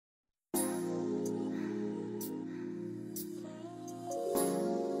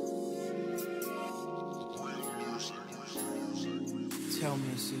Tell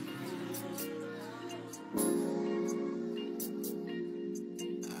me a secret.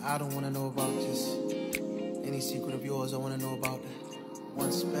 I don't want to know about just any secret of yours. I want to know about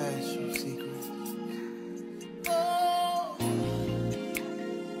one special secret. Oh.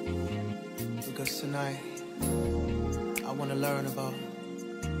 Because tonight, I want to learn about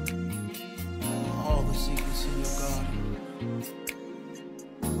all the secrets in your garden.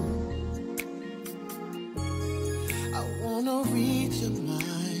 I want to read your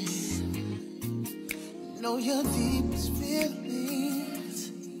mind, know your deepest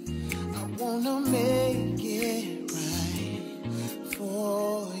feelings. I wanna make it